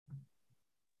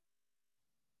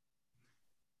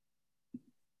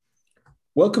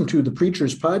Welcome to the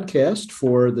Preacher's Podcast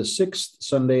for the sixth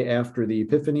Sunday after the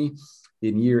Epiphany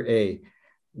in Year A.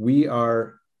 We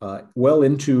are well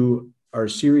into our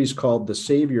series called The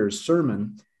Savior's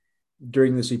Sermon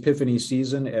during this Epiphany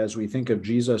season as we think of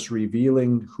Jesus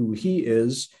revealing who he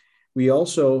is. We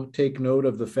also take note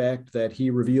of the fact that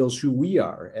he reveals who we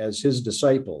are as his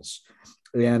disciples.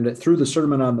 And through the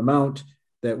Sermon on the Mount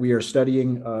that we are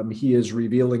studying, he is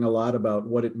revealing a lot about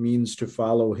what it means to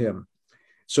follow him.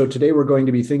 So today we're going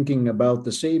to be thinking about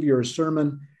the Savior's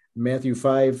Sermon, Matthew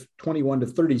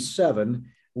 5:21-37.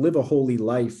 Live a holy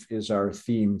life is our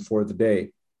theme for the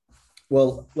day.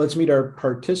 Well, let's meet our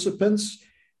participants.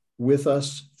 With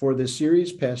us for this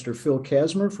series, Pastor Phil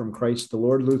Kasmer from Christ the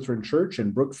Lord Lutheran Church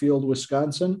in Brookfield,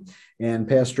 Wisconsin, and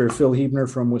Pastor Phil Huebner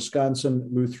from Wisconsin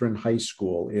Lutheran High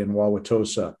School in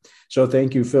Wauwatosa. So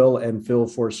thank you, Phil and Phil,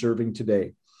 for serving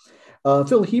today.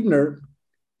 Phil Huebner,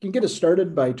 can you get us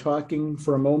started by talking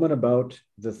for a moment about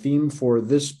the theme for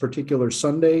this particular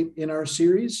Sunday in our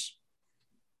series?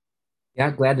 Yeah,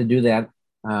 glad to do that.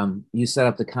 You set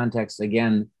up the context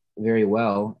again very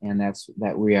well, and that's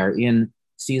that we are in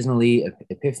seasonally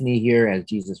Epiphany here as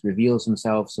Jesus reveals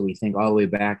himself. So we think all the way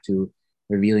back to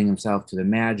revealing himself to the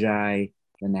Magi,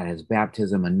 and that his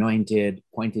baptism anointed,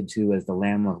 pointed to as the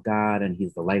Lamb of God, and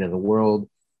he's the light of the world.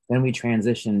 Then we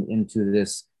transition into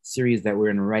this series that we're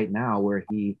in right now, where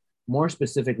he more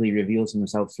specifically reveals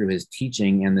himself through his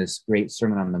teaching and this great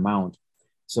Sermon on the Mount.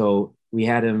 So we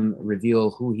had him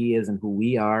reveal who he is and who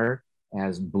we are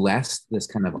as blessed, this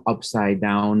kind of upside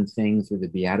down thing through the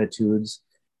Beatitudes,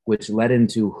 which led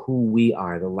into who we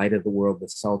are, the light of the world, the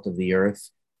salt of the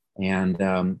earth. And,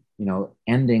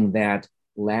 ending that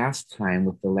last time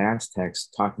with the last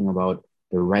text talking about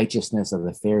the righteousness of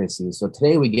the Pharisees. So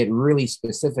today we get really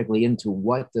specifically into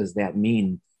what does that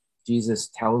mean. Jesus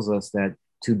tells us that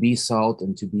to be salt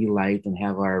and to be light and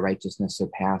have our righteousness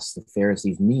surpass the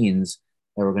Pharisees means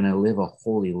that we're going to live a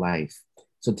holy life.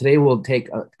 So today we'll take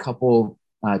a couple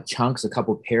chunks, a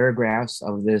couple paragraphs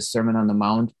of this Sermon on the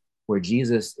Mount where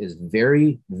Jesus is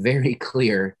very, very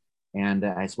clear, and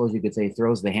I suppose you could say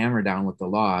throws the hammer down with the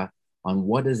law on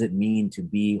what does it mean to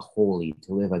be holy,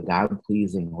 to live a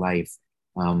God-pleasing life.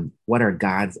 What are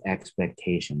God's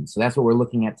expectations? So that's what we're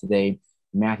looking at today,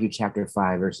 Matthew chapter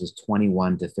 5, verses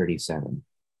 21-37.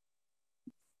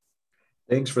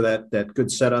 Thanks for that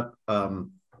good setup,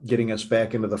 getting us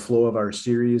back into the flow of our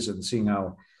series and seeing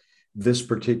how this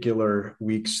particular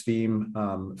week's theme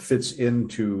fits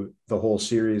into the whole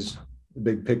series, the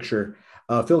big picture.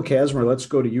 Phil Kasmer, let's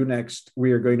go to you next.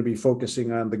 We are going to be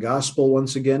focusing on the gospel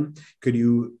once again. Could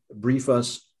you brief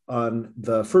us on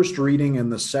the first reading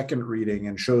and the second reading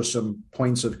and show some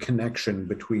points of connection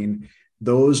between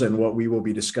those and what we will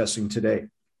be discussing today?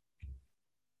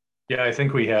 Yeah, I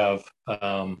think we have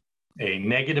a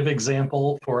negative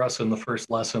example for us in the first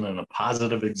lesson and a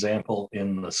positive example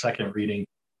in the second reading,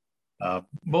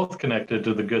 both connected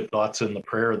to the good thoughts in the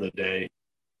prayer of the day.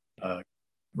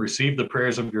 Receive the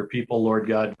prayers of your people, Lord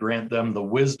God. Grant them the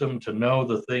wisdom to know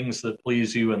the things that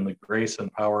please you and the grace and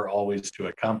power always to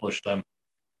accomplish them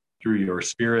through your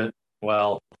Spirit.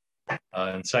 Well,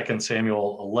 in 2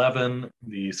 Samuel 11,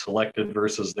 the selected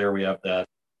verses there, we have that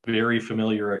very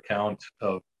familiar account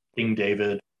of King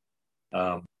David.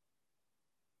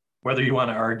 Whether you want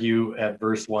to argue at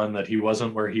verse 1 that he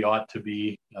wasn't where he ought to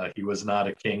be, he was not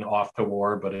a king off to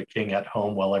war, but a king at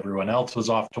home while everyone else was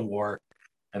off to war.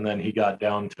 And then he got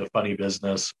down to funny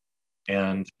business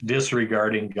and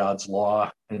disregarding God's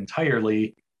law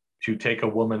entirely to take a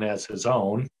woman as his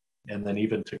own, and then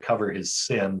even to cover his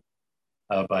sin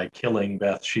by killing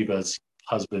Bathsheba's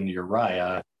husband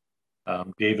Uriah.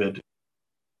 David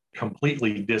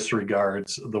completely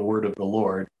disregards the word of the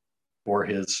Lord for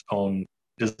his own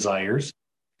desires.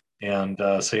 And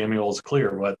Samuel is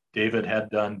clear what David had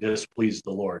done displeased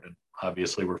the Lord. And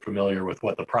obviously we're familiar with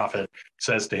what the prophet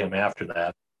says to him after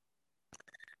that.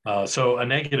 So a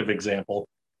negative example,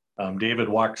 David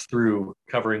walks through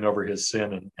covering over his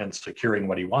sin and securing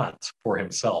what he wants for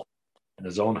himself in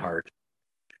his own heart.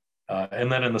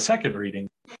 And then in the second reading,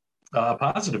 a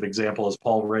positive example is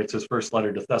Paul writes his first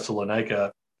letter to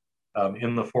Thessalonica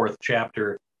in the 4th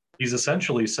chapter. He's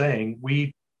essentially saying,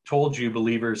 we told you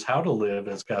believers how to live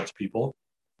as God's people,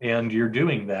 and you're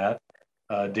doing that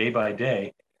day by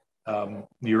day.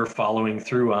 You're following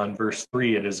through on verse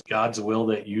 3. It is God's will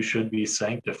that you should be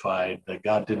sanctified, that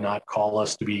God did not call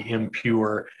us to be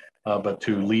impure, but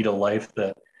to lead a life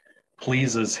that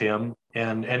pleases him.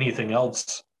 And anything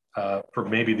else, for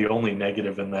maybe the only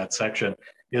negative in that section,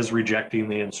 is rejecting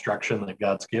the instruction that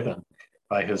God's given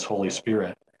by his Holy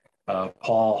Spirit.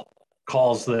 Paul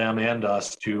calls them and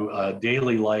us to a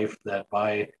daily life that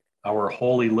by our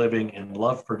holy living and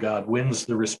love for God wins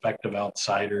the respect of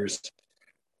outsiders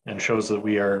and shows that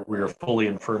we are fully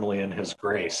and firmly in his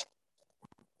grace.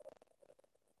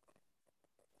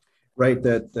 Right,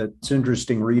 that's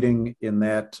interesting reading in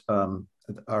that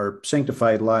our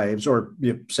sanctified lives, or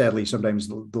sadly sometimes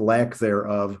the lack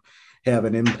thereof, have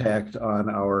an impact on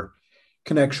our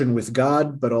connection with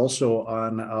God, but also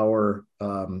on our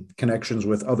connections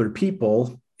with other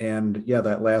people. And yeah,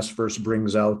 that last verse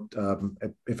brings out,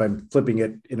 if I'm flipping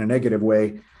it in a negative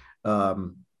way,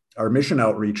 our mission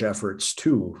outreach efforts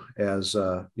too, as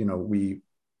we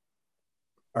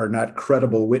are not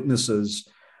credible witnesses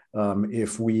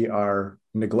if we are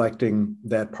neglecting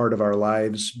that part of our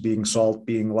lives, being salt,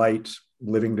 being light,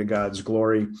 living to God's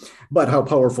glory. But how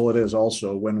powerful it is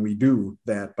also when we do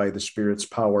that by the Spirit's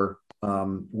power,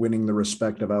 winning the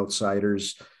respect of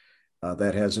outsiders.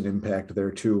 That has an impact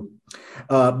there too.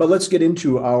 But let's get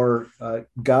into our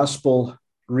gospel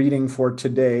reading for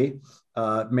today.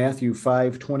 Matthew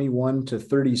 5:21 to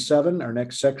 37, our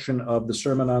next section of the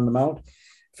Sermon on the Mount.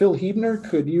 Phil Huebner,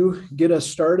 could you get us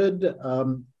started?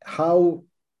 How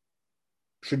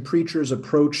should preachers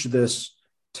approach this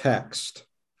text?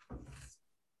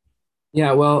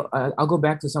 Yeah, well, I'll go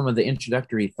back to some of the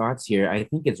introductory thoughts here. I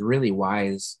think it's really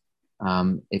wise,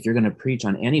 if you're going to preach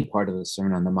on any part of the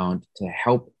Sermon on the Mount, to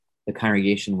help the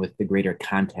congregation with the greater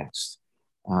context.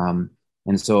 And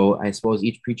so I suppose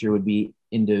each preacher would be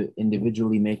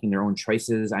individually making their own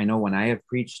choices. I know when I have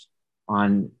preached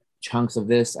on chunks of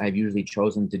this, I've usually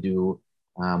chosen to do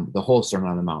the whole Sermon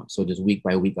on the Mount. So just week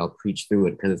by week, I'll preach through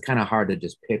it, because it's kind of hard to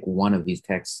just pick one of these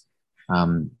texts,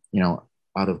 out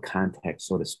of context,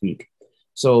 so to speak.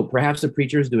 So perhaps the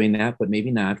preacher is doing that, but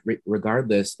maybe not.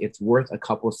 Regardless, it's worth a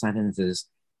couple of sentences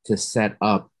to set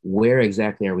up where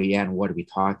exactly are we at and what are we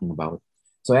talking about.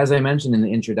 So as I mentioned in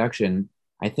the introduction,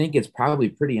 I think it's probably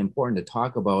pretty important to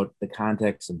talk about the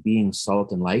context of being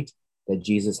salt and light that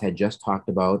Jesus had just talked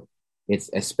about. It's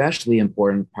especially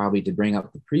important probably to bring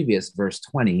up the previous verse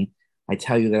 20. I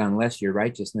tell you that unless your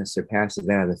righteousness surpasses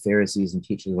that of the Pharisees and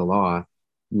teachers of the law,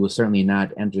 you will certainly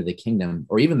not enter the kingdom.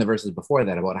 Or even the verses before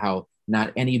that about how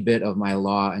not any bit of my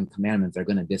law and commandments are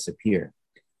going to disappear.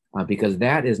 Because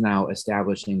that is now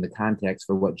establishing the context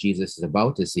for what Jesus is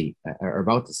about to say.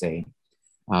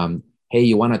 Hey,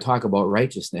 you want to talk about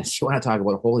righteousness? You want to talk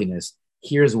about holiness?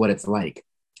 Here's what it's like.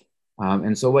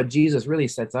 And so what Jesus really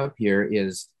sets up here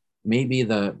is maybe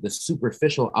the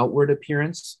superficial outward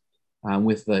appearance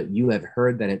with the you have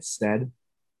heard that it's said.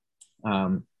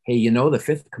 Hey, you know the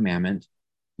fifth commandment,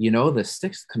 you know the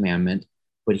sixth commandment,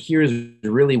 but here's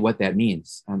really what that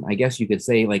means. I guess you could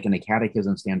say, like in a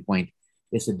catechism standpoint,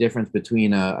 it's the difference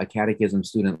between a catechism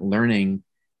student learning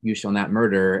you shall not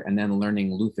murder and then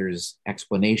learning Luther's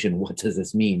explanation, what does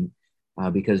this mean?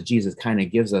 Because Jesus kind of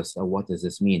gives us a what does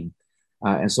this mean?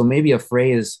 And so maybe a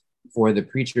phrase for the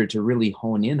preacher to really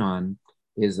hone in on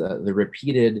is the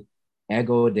repeated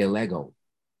ego de lego.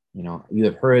 You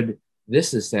have heard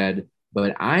this is said,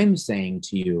 but I'm saying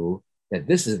to you that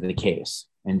this is the case.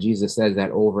 And Jesus says that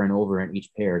over and over in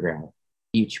each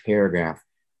paragraph.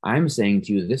 I'm saying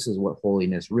to you, this is what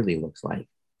holiness really looks like.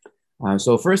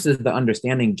 So first is the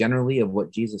understanding generally of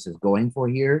what Jesus is going for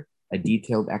here, a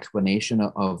detailed explanation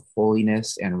of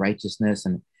holiness and righteousness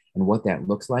and what that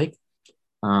looks like.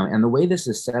 And the way this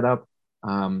is set up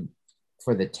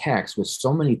for the text with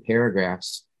so many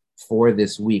paragraphs for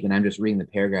this week, and I'm just reading the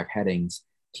paragraph headings,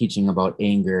 teaching about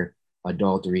anger,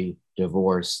 adultery,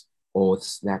 divorce,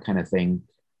 oaths, that kind of thing.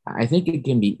 I think it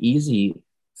can be easy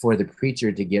for the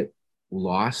preacher to get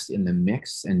lost in the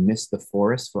mix and miss the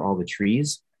forest for all the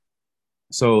trees.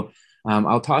 So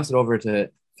I'll toss it over to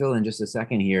Phil in just a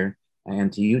second here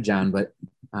and to you, John, but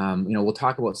we'll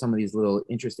talk about some of these little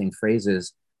interesting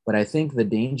phrases, but I think the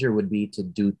danger would be to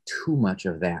do too much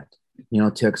of that,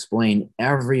 to explain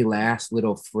every last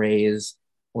little phrase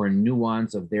or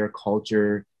nuance of their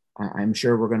culture. I'm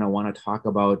sure we're going to want to talk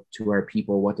about to our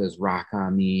people, what does raka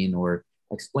mean, or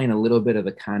explain a little bit of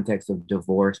the context of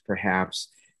divorce, perhaps.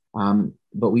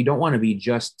 But we don't want to be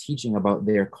just teaching about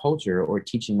their culture or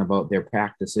teaching about their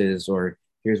practices or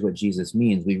here's what Jesus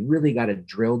means. We really got to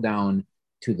drill down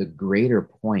to the greater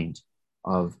point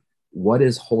of what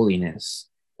is holiness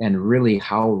and really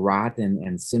how rotten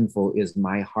and sinful is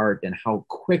my heart and how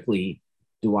quickly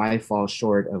do I fall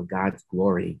short of God's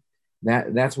glory.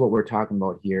 That's what we're talking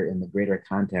about here in the greater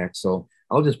context. So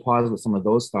I'll just pause with some of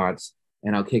those thoughts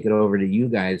and I'll kick it over to you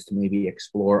guys to maybe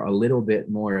explore a little bit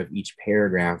more of each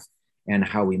paragraph and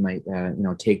how we might,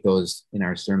 take those in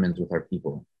our sermons with our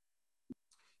people.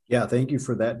 Yeah, thank you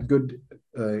for that. Good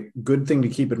thing to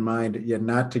keep in mind. Yeah,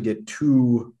 not to get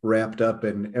too wrapped up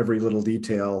in every little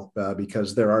detail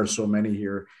because there are so many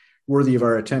here worthy of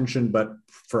our attention. But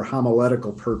for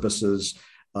homiletical purposes,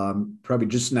 probably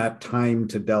just not time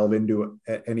to delve into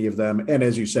any of them. And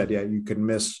as you said, yeah, you can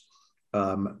miss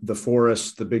the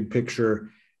forest, the big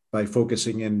picture, by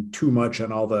focusing in too much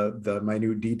on all the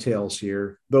minute details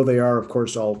here. Though they are, of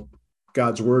course, all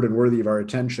God's word and worthy of our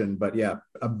attention. But yeah,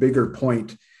 a bigger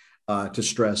point to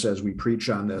stress as we preach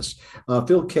on this.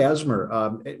 Phil Kasmer,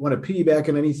 want to piggyback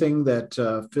on anything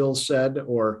that Phil said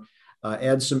or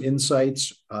add some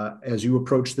insights as you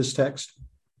approach this text?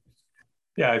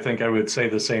 Yeah, I think I would say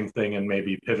the same thing and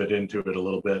maybe pivot into it a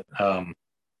little bit. I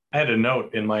had a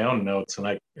note in my own notes, and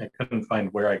I couldn't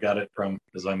find where I got it from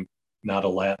because I'm not a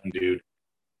Latin dude,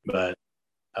 but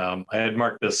I had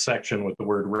marked this section with the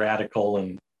word radical,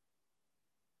 and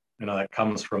that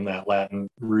comes from that Latin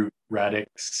root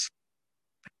radix,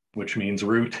 which means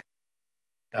root,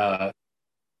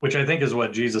 which I think is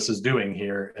what Jesus is doing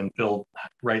here. And Phil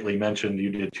rightly mentioned, you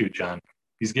did too, John.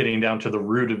 He's getting down to the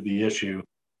root of the issue,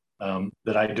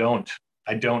 that I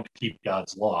don't keep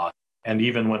God's law. And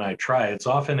even when I try, it's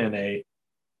often in a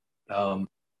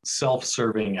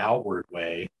self-serving outward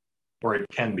way, or it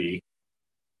can be,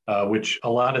 which a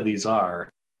lot of these are.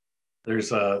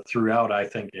 There's throughout, I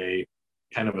think, a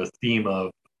kind of a theme of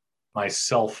my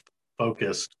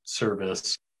self-focused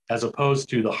service, as opposed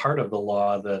to the heart of the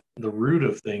law, that the root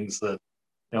of things that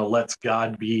lets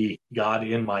God be God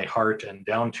in my heart and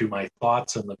down to my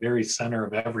thoughts and the very center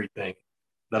of everything,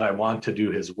 that I want to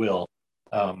do His will.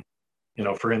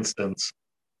 For instance,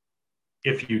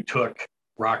 if you took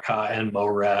Raka and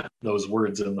Moreh, those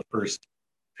words in the first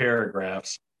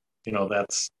paragraphs,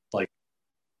 that's like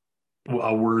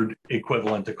a word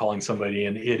equivalent to calling somebody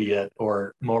an idiot,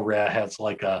 or Moreh has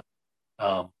like a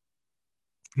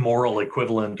moral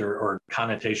equivalent or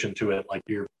connotation to it, like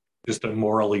you're just a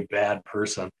morally bad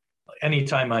person.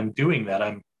 Anytime I'm doing that,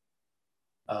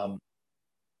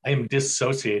 I am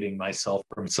dissociating myself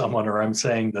from someone, or I'm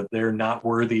saying that they're not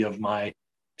worthy of my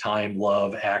time,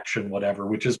 love, action, whatever,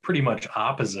 which is pretty much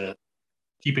opposite.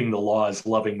 Keeping the law is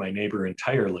loving my neighbor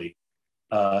entirely.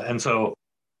 And so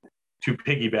to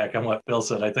piggyback on what Phil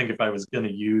said, I think if I was going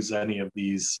to use any of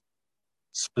these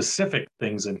specific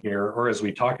things in here, or as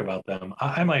we talk about them,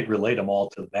 I might relate them all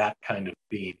to that kind of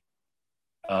theme.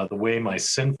 The way my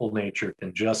sinful nature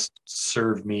can just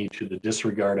serve me to the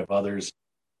disregard of others,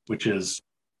 which is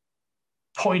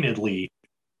pointedly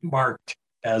marked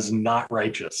as not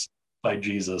righteous by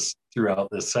Jesus throughout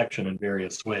this section in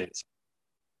various ways.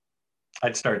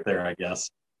 I'd start there, I guess.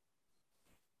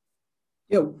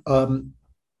 Yeah.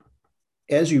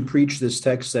 As you preach this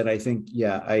text, then I think,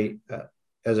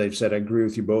 as I've said, I agree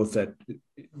with you both that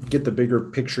get the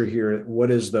bigger picture here.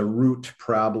 What is the root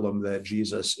problem that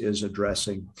Jesus is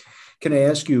addressing? Can I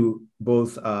ask you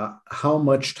both, how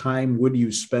much time would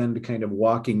you spend kind of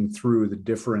walking through the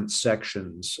different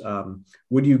sections?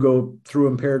 Would you go through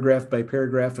them paragraph by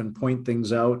paragraph and point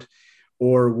things out?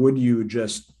 Or would you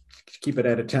just keep it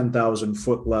at a 10,000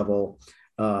 foot level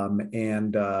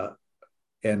and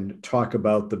talk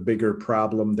about the bigger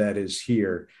problem that is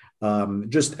here? I'm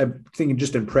thinking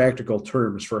just in practical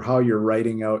terms for how you're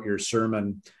writing out your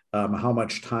sermon, how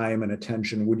much time and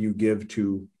attention would you give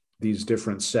to these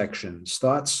different sections?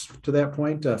 Thoughts to that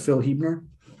point, Phil Huebner?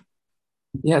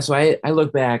 Yeah, so I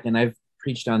look back and I've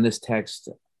preached on this text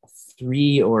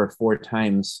 3 or 4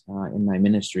 times in my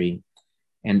ministry.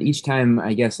 And each time,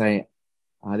 I guess they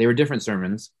were different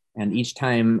sermons. And each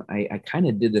time I kind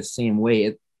of did the same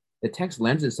way. The text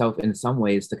lends itself in some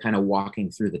ways to kind of walking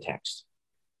through the text.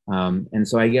 And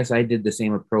so I guess I did the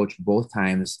same approach both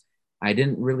times. I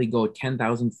didn't really go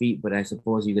 10,000 feet, but I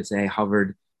suppose you could say I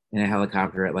hovered in a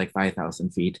helicopter at like 5,000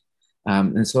 feet.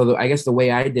 And so I guess the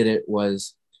way I did it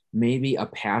was maybe a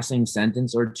passing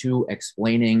sentence or two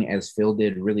explaining, as Phil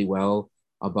did really well,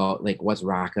 about like what's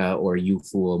Raka or you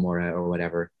fool, Moreh, or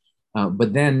whatever.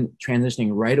 But then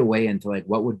transitioning right away into like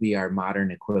what would be our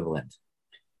modern equivalent.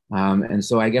 And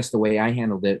so I guess the way I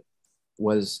handled it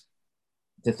was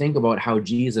to think about how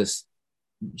Jesus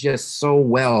just so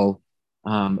well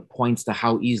points to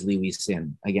how easily we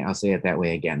sin. Again, I'll say it that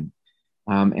way again.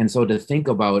 And so to think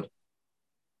about,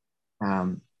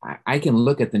 I can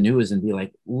look at the news and be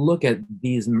like, look at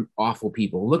these awful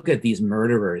people, look at these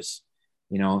murderers,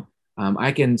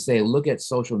 I can say, look at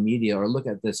social media or look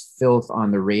at this filth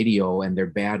on the radio and their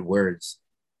bad words.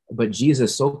 But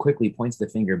Jesus so quickly points the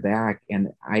finger back, and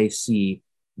I see,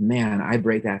 man, I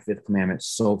break that 5th commandment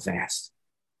so fast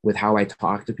with how I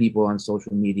talk to people on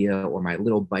social media or my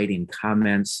little biting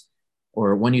comments.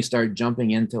 Or when you start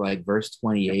jumping into like verse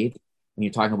 28, and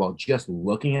you're talking about just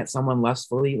looking at someone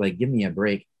lustfully, like, give me a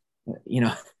break. You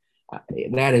know,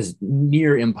 that is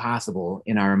near impossible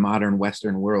in our modern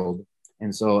Western world.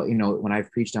 And so, when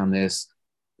I've preached on this,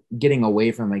 getting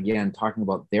away from, again, talking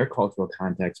about their cultural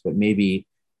context, but maybe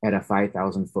at a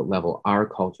 5,000-foot level, our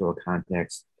cultural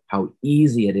context, how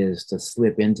easy it is to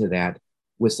slip into that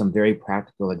with some very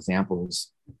practical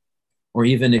examples. Or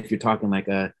even if you're talking like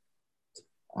I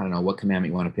don't know what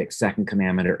commandment you want to pick, second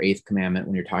commandment or eighth commandment,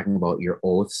 when you're talking about your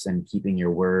oaths and keeping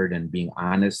your word and being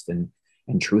honest and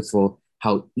truthful,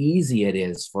 how easy it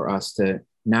is for us to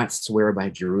not swear by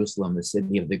Jerusalem, the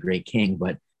city of the great king,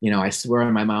 but, I swear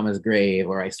on my mama's grave,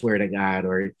 or I swear to God,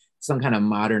 or some kind of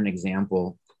modern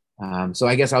example. So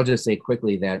I guess I'll just say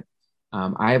quickly that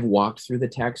I have walked through the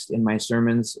text in my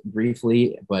sermons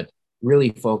briefly, but really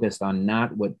focused on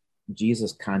not what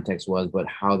Jesus' context was, but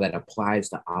how that applies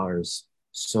to ours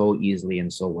so easily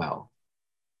and so well.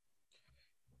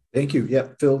 Thank you. Yeah,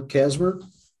 Phil Kasmer.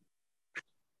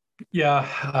 Yeah,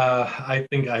 I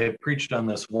think I have preached on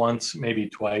this once, maybe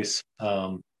twice,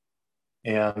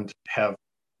 and have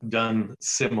done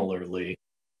similarly.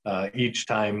 Each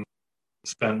time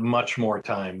spent much more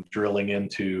time drilling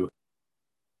into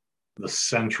the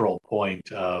central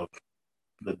point of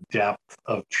the depth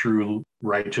of true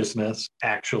righteousness,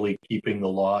 actually keeping the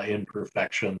law in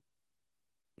perfection,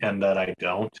 and that I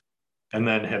don't, and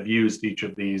then have used each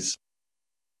of these,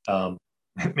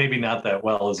 maybe not that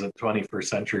well as a 21st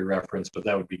century reference, but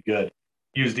that would be good.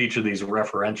 Used each of these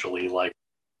referentially, like,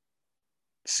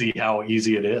 see how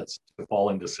easy it is to fall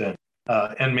into sin.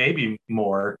 And maybe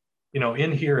more,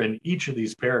 in here in each of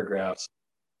these paragraphs,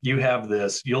 you have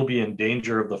this: you'll be in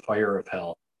danger of the fire of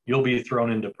hell. You'll be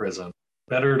thrown into prison.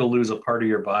 Better to lose a part of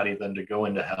your body than to go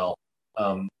into hell.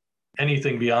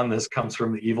 Anything beyond this comes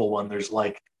from the evil one. There's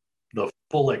like the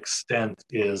full extent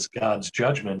is God's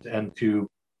judgment, and to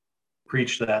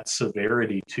preach that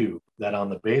severity too, that on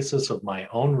the basis of my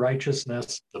own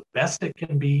righteousness, the best it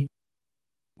can be,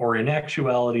 or in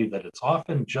actuality, that it's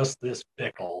often just this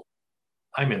fickle,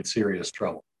 I'm in serious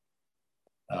trouble.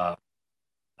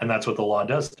 And that's what the law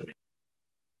does to me.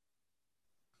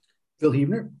 Phil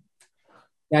Huebner.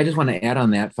 Yeah, I just want to add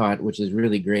on that thought, which is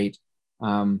really great.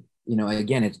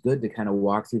 Again, it's good to kind of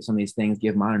walk through some of these things,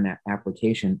 give modern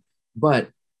application, but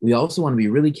we also want to be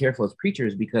really careful as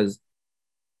preachers, because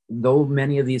though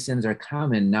many of these sins are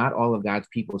common, not all of God's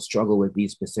people struggle with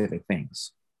these specific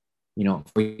things.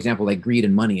 For example, like greed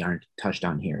and money aren't touched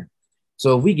on here.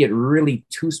 So if we get really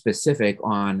too specific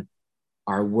on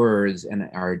our words and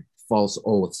our false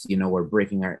oaths, or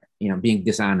breaking our, being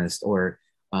dishonest, or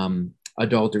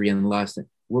adultery and lust,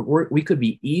 we could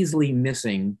be easily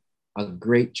missing a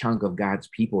great chunk of God's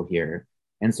people here.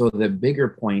 And so the bigger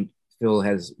point Phil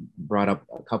has brought up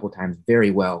a couple of times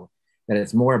very well, that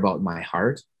it's more about my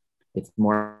heart. It's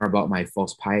more about my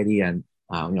false piety. And,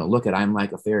 look at, I'm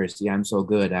like a Pharisee. I'm so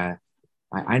good.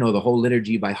 I know the whole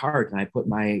liturgy by heart, and I put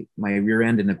my rear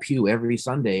end in a pew every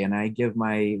Sunday, and I give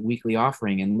my weekly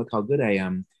offering, and look how good I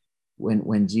am.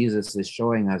 When Jesus is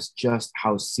showing us just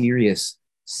how serious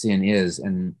sin is.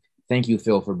 And thank you,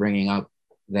 Phil, for bringing up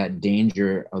that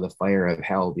danger of the fire of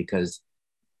hell, because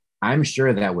I'm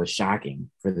sure that was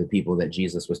shocking for the people that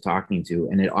Jesus was talking to,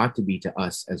 and it ought to be to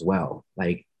us as well.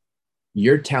 Like,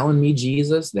 you're telling me,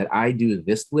 Jesus, that I do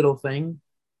this little thing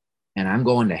and I'm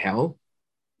going to hell?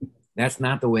 That's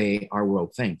not the way our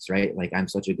world thinks, right? Like, I'm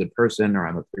such a good person, or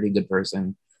I'm a pretty good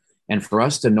person. And for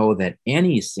us to know that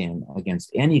any sin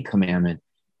against any commandment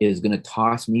is going to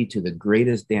toss me to the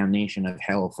greatest damnation of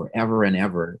hell forever and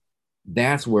ever,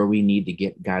 that's where we need to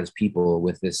get God's people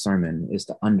with this sermon, is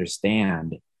to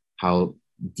understand how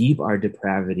deep our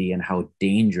depravity and how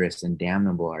dangerous and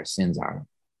damnable our sins are.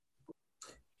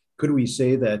 Could we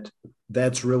say that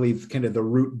that's really kind of the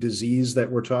root disease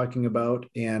that we're talking about,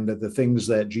 and the things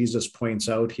that Jesus points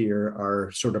out here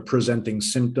are sort of presenting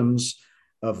symptoms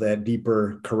of that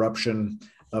deeper corruption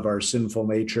of our sinful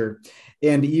nature?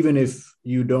 And even if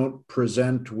you don't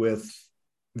present with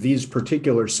these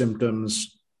particular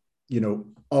symptoms,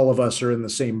 all of us are in the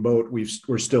same boat.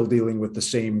 We're still dealing with the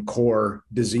same core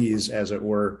disease, as it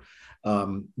were,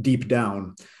 deep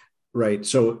down, right?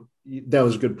 So that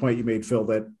was a good point you made, Phil,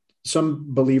 that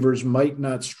some believers might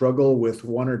not struggle with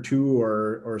one or two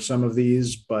or some of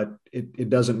these, but it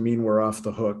doesn't mean we're off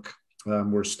the hook.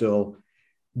 We're still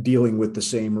dealing with the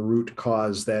same root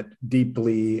cause, that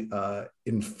deeply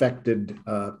infected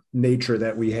nature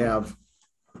that we have,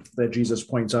 that Jesus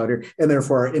points out here, and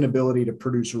therefore our inability to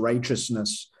produce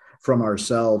righteousness from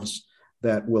ourselves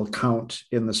that will count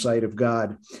in the sight of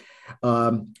God.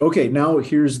 Okay, now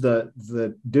here's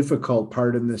the difficult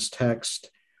part in this text.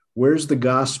 Where's the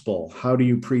gospel? How do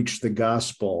you preach the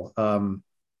gospel?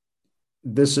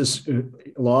 This is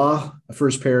law,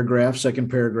 first paragraph, second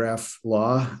paragraph,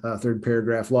 law, third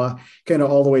paragraph, law, kind of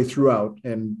all the way throughout.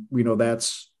 And we know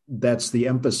that's the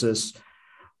emphasis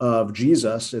of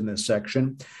Jesus in this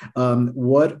section.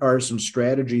 What are some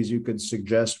strategies you could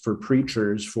suggest for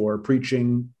preachers for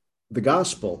preaching the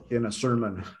gospel in a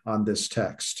sermon on this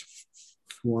text?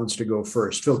 Who wants to go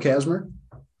first? Phil Kasmer?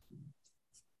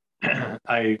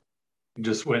 I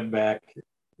just went back.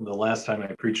 The last time I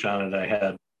preached on it, I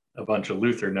had a bunch of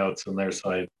Luther notes in there,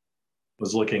 so I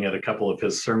was looking at a couple of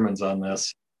his sermons on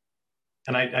this.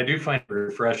 And I do find it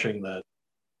refreshing that,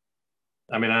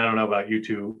 I mean, I don't know about you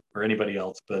two or anybody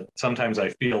else, but sometimes I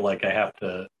feel like I have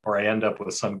to, or I end up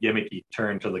with some gimmicky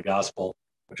turn to the gospel,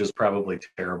 which is probably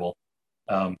terrible.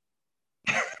 And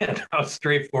how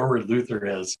straightforward Luther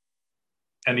is,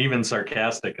 and even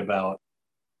sarcastic about,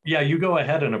 yeah, you go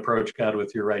ahead and approach God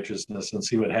with your righteousness and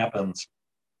see what happens.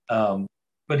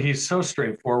 But he's so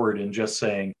straightforward in just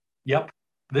saying, yep,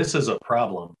 this is a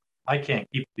problem. I can't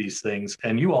keep these things,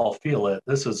 and you all feel it.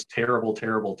 This is terrible,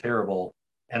 terrible, terrible.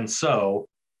 And so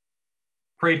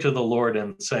pray to the Lord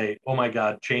and say, oh my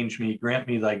God, change me, grant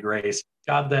me thy grace.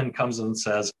 God then comes and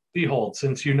says, behold,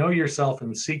 since you know yourself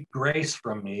and seek grace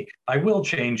from me, I will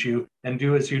change you and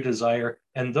do as you desire.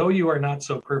 And though you are not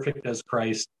so perfect as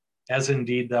Christ, as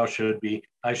indeed thou should be,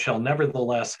 I shall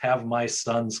nevertheless have my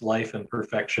son's life and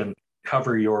perfection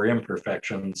cover your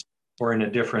imperfections. Or in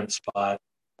a different spot,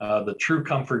 the true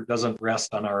comfort doesn't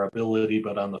rest on our ability,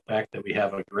 but on the fact that we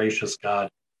have a gracious God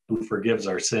who forgives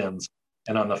our sins,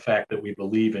 and on the fact that we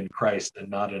believe in Christ and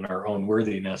not in our own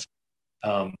worthiness,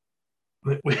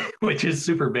 which is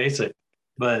super basic.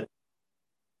 But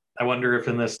I wonder if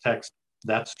in this text,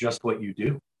 that's just what you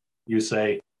do. You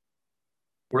say,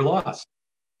 we're lost,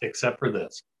 except for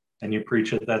this. And you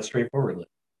preach it that straightforwardly.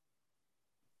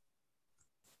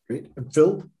 Great.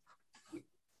 Phil?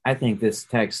 I think this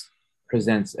text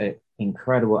presents an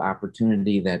incredible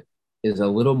opportunity that is a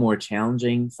little more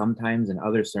challenging sometimes in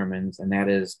other sermons, and that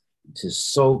is to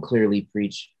so clearly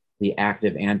preach the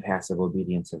active and passive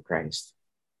obedience of Christ.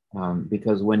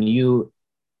 Because when you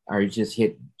are just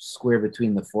hit square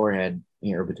between the forehead,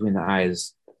 or between the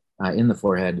eyes, in the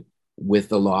forehead with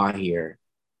the law here,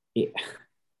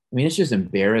 it's just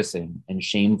embarrassing and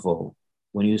shameful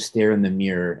when you stare in the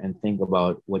mirror and think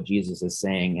about what Jesus is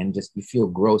saying, and just you feel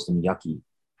gross and yucky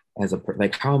as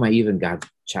like, how am I even God's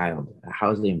child?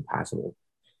 How is it even possible?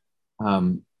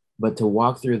 But to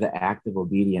walk through the act of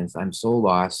obedience, I'm so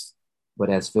lost. But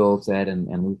as Phil said and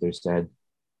Luther said,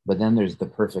 but then there's the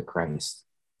perfect Christ.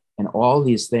 And all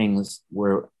these things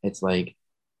where it's like,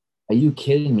 are you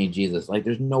kidding me, Jesus? Like,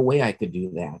 there's no way I could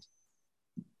do that.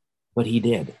 But he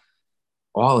did.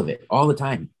 All of it, all the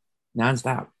time,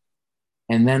 nonstop.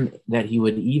 And then that he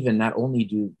would even not only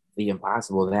do the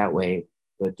impossible that way,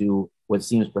 but do what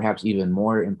seems perhaps even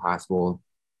more impossible,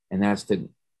 and that's to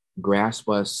grasp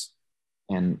us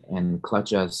and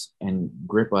clutch us and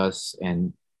grip us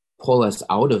and pull us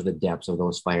out of the depths of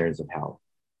those fires of hell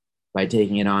by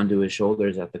taking it onto his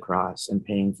shoulders at the cross and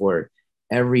paying for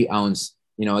every ounce.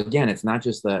 Again, it's not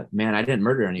just the, man, I didn't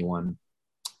murder anyone,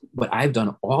 but I've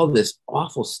done all this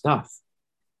awful stuff.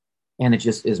 And it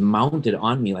just is mounted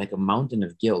on me like a mountain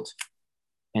of guilt.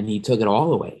 And he took it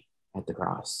all away at the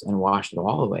cross and washed it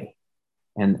all away.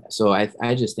 And so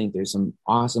I just think there's some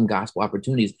awesome gospel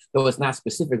opportunities, though it's not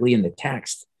specifically in the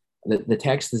text. The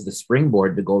text is the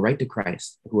springboard to go right to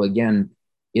Christ, who again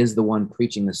is the one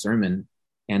preaching the sermon.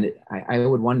 And I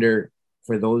would wonder,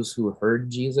 for those who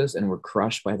heard Jesus and were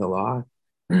crushed by the law,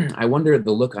 I wonder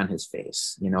the look on his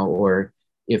face, or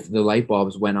if the light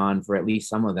bulbs went on for at least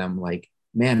some of them, like,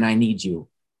 man, I need you.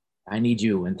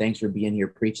 And thanks for being here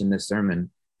preaching this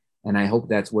sermon. And I hope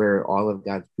that's where all of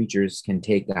God's preachers can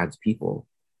take God's people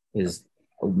is,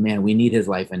 oh, man, we need his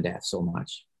life and death so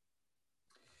much.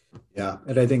 Yeah.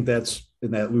 And I think that's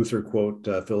in that Luther quote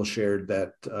Phil shared,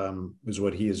 that is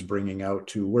what he is bringing out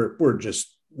to.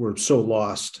 We're so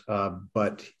lost.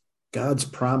 But God's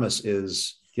promise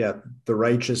is, the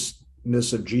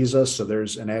righteousness of Jesus. So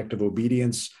there's an act of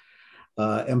obedience.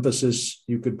 Emphasis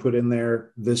you could put in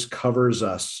there. This covers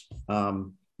us.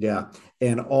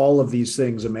 And all of these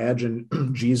things. Imagine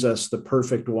Jesus, the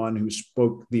perfect one who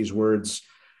spoke these words,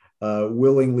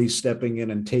 willingly stepping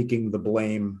in and taking the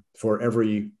blame for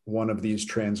every one of these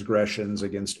transgressions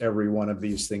against every one of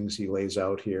these things he lays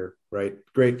out here. Right.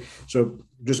 Great. So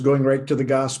just going right to the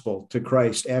gospel, to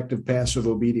Christ, active, passive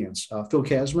obedience. Phil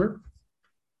Kasmer.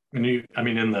 In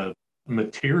the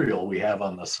material we have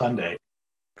on the Sunday,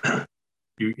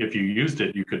 if you used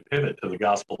it, you could pivot to the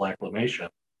gospel acclamation.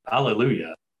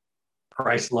 Hallelujah.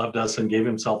 Christ loved us and gave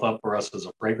himself up for us as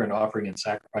a fragrant offering and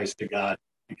sacrifice to God,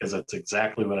 because that's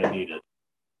exactly what I needed.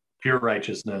 Pure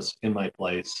righteousness in my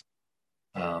place.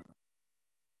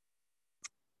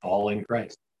 All in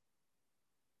Christ.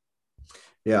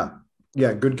 Yeah.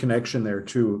 Good connection there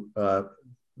too.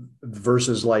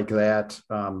 Verses like that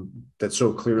that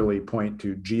so clearly point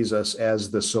to Jesus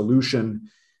as the solution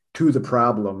to the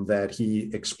problem that he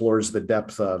explores the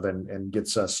depth of and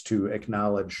gets us to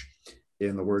acknowledge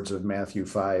in the words of Matthew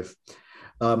 5.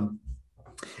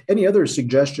 Any other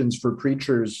suggestions for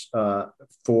preachers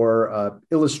for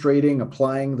illustrating,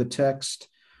 applying the text,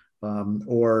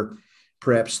 or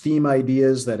perhaps theme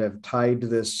ideas that have tied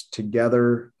this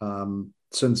together,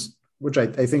 which I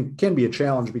think can be a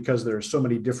challenge because there are so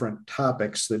many different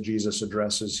topics that Jesus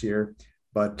addresses here,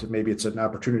 but maybe it's an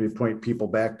opportunity to point people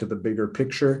back to the bigger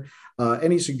picture.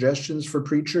 Any suggestions for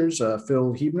preachers?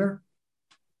 Phil Huebner?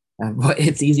 Well,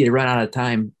 it's easy to run out of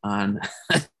time on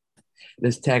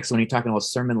this text when you're talking about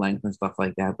sermon length and stuff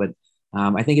like that. But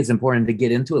I think it's important to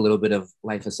get into a little bit of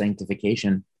life of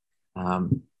sanctification.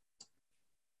 And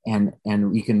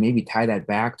you can maybe tie that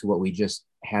back to what we just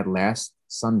had last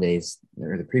Sunday's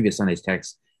or the previous Sunday's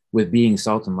text with being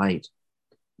salt and light.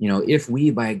 If we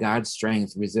by God's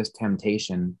strength resist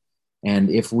temptation,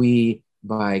 and if we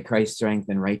by Christ's strength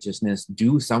and righteousness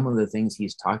do some of the things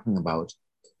he's talking about,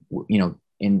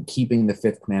 in keeping the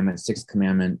fifth commandment, sixth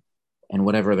commandment, and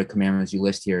whatever other commandments you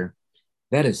list here,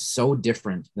 that is so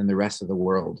different than the rest of the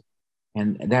world.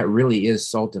 And that really is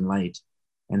salt and light.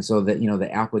 And so that,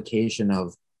 the application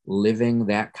of living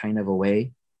that kind of a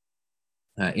way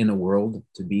in the world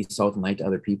to be salt and light to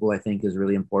other people, I think is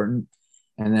really important.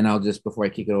 And then before I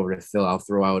kick it over to Phil, I'll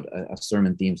throw out a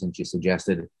sermon theme since you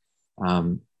suggested.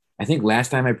 I think last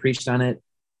time I preached on it,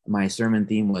 my sermon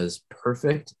theme was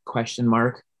perfect, ?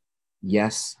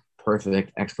 Yes,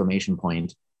 perfect, ! And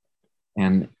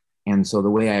so the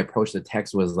way I approached the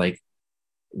text was like,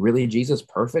 really, Jesus,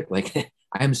 perfect? Like,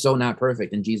 I am so not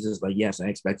perfect. And Jesus is like, yes, I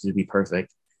expect you to be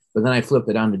perfect. But then I flipped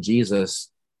it on to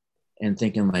Jesus and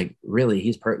thinking like, really,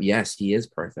 he's perfect? Yes, he is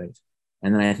perfect.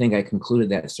 And then I think I concluded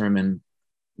that sermon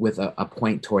with a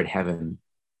point toward heaven,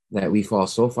 that we fall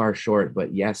so far short,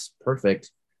 but yes,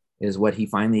 perfect is what he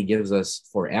finally gives us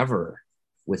forever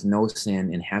with no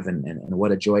sin in heaven. And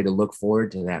what a joy to look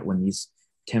forward to that when these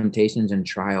temptations and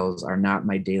trials are not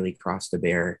my daily cross to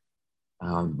bear,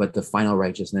 but the final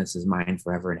righteousness is mine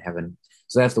forever in heaven.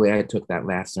 So that's the way I took that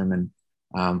last sermon.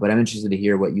 But I'm interested to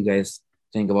hear what you guys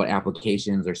think about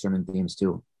applications or sermon themes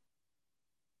too.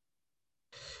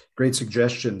 Great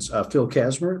suggestions. Phil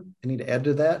Kasmer, any to add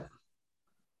to that?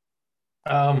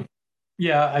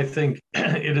 Yeah, I think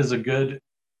it is a good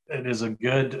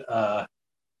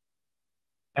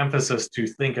emphasis to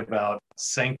think about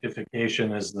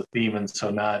sanctification as the theme, and so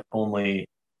not only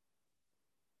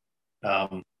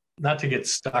not to get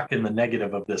stuck in the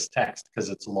negative of this text because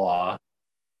it's law,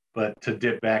 but to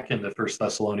dip back into 1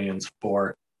 Thessalonians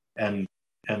 4 and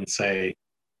say,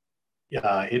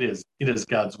 yeah, it is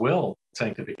God's will,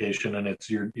 sanctification, and it's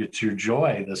your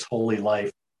joy, this holy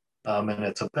life, and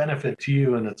it's a benefit to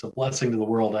you, and it's a blessing to the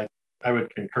world. I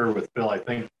would concur with Bill. I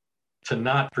think to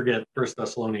not forget 1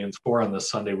 Thessalonians 4 on this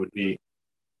Sunday would be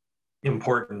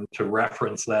important, to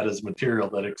reference that as material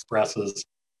that expresses,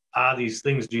 these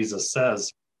things Jesus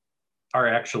says are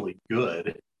actually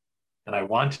good, and I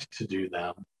want to do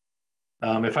them.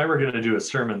 If I were going to do a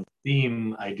sermon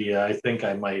theme idea, I think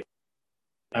I might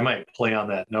play on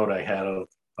that note I had of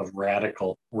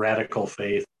radical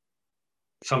faith,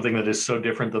 something that is so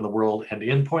different than the world, and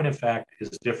in point of fact is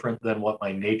different than what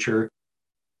my nature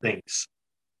thinks,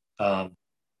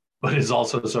 but is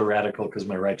also so radical because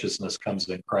my righteousness comes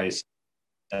in Christ,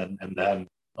 and then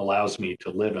allows me to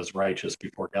live as righteous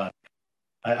before God.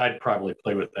 I'd probably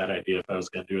play with that idea if I was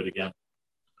going to do it again.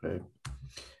 Okay.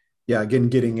 Yeah, again,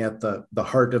 getting at the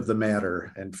heart of the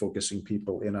matter and focusing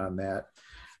people in on that.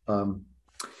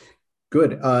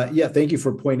 Good. Yeah, thank you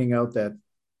for pointing out that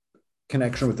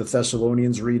connection with the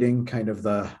Thessalonians reading, kind of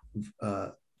the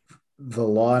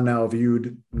law now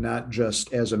viewed not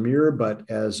just as a mirror, but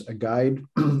as a guide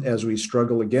as we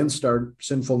struggle against our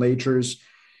sinful natures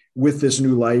with this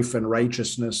new life and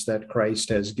righteousness that Christ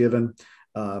has given.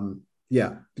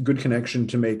 Yeah, good connection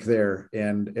to make there,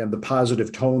 and the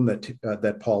positive tone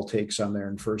that Paul takes on there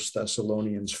in 1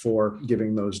 Thessalonians 4,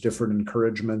 giving those different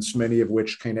encouragements, many of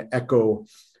which kind of echo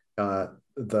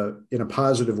in a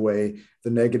positive way the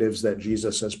negatives that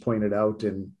Jesus has pointed out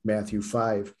in Matthew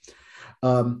 5.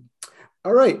 All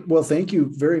right. Well, thank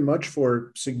you very much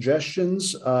for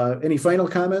suggestions. Any final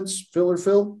comments, Phil or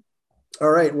Phil? All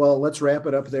right, well, let's wrap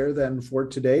it up there then for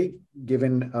today,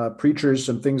 giving preachers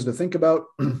some things to think about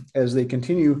as they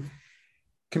continue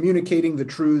communicating the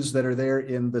truths that are there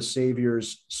in the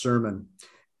Savior's sermon.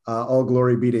 All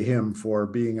glory be to him for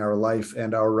being our life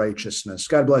and our righteousness.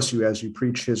 God bless you as you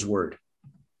preach his word.